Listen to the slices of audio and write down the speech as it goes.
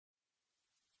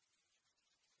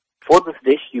For this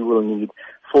dish, you will need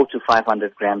 400 to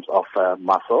 500 grams of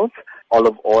mussels,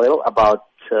 olive oil, about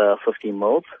 50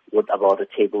 ml, with about a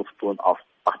tablespoon of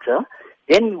butter.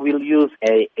 Then we'll use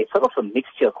a sort of a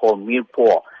mixture called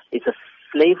mirepoix. It's a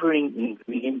flavoring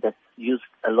ingredient that's used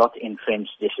a lot in French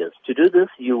dishes. To do this,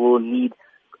 you will need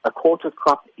a quarter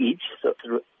cup each, so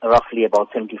roughly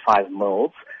about 75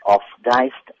 ml of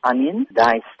diced onion,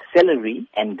 diced celery,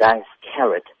 and diced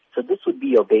carrot. So this would be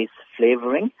your base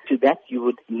flavoring. To that, you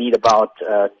would need about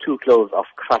 2 cloves of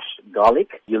crushed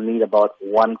garlic. You'll need about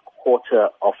 1/4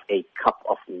 of a cup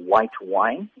of white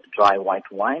wine, dry white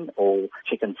wine or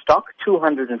chicken stock,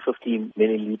 250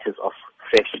 milliliters of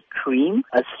fresh cream,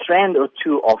 a strand or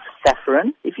two of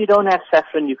saffron. If you don't have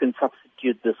saffron, you can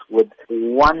substitute this with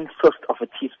 1/5 of a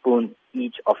teaspoon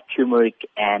each of turmeric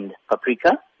and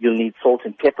paprika. You'll need salt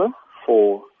and pepper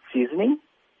for seasoning,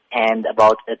 and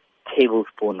about a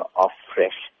tablespoon of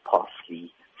fresh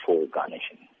parsley for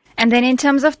garnishing. And then in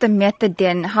terms of the method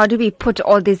then, how do we put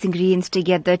all these ingredients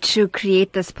together to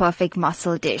create this perfect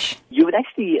mussel dish? You would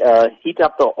actually heat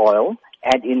up the oil,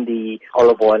 add in the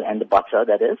olive oil and the butter,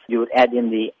 that is. You would add in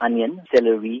the onion,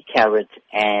 celery, carrot,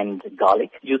 and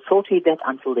garlic. You saute that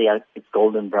until it's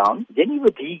golden brown. Then you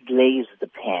would deglaze the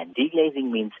pan.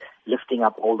 Deglazing means lifting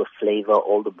up all the flavor,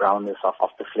 all the brownness of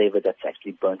the flavor that's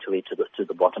actually burnt away to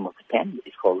the bottom of the pan.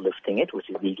 It's called lifting it, which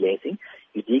is deglazing.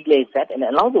 You deglaze that and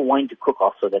allow the wine to cook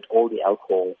off so that all the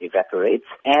alcohol evaporates.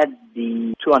 Add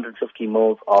the 250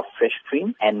 ml of fresh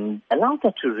cream and allow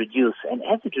that to reduce. And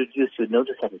as it reduces, you'll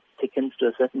notice that it thickens to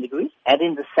a certain degree. Add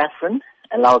in the saffron,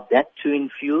 allow that to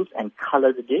infuse and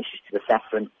color the dish, the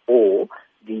saffron or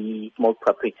the smoked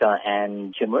paprika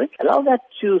and turmeric. Allow that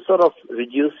to sort of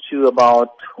reduce to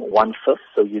about 1/5,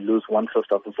 so you lose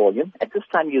 1/5 of the volume. At this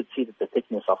time, you'd see that the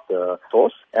thickness of the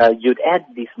sauce. You'd add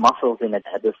these mussels in at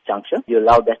this juncture. You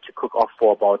allow that to cook off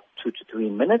for about 2 to 3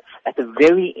 minutes. At the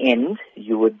very end,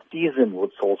 you would season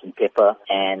with salt and pepper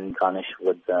and garnish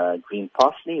with green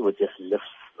parsley, which just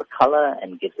lifts the color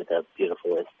and gives it a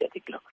beautiful aesthetic look.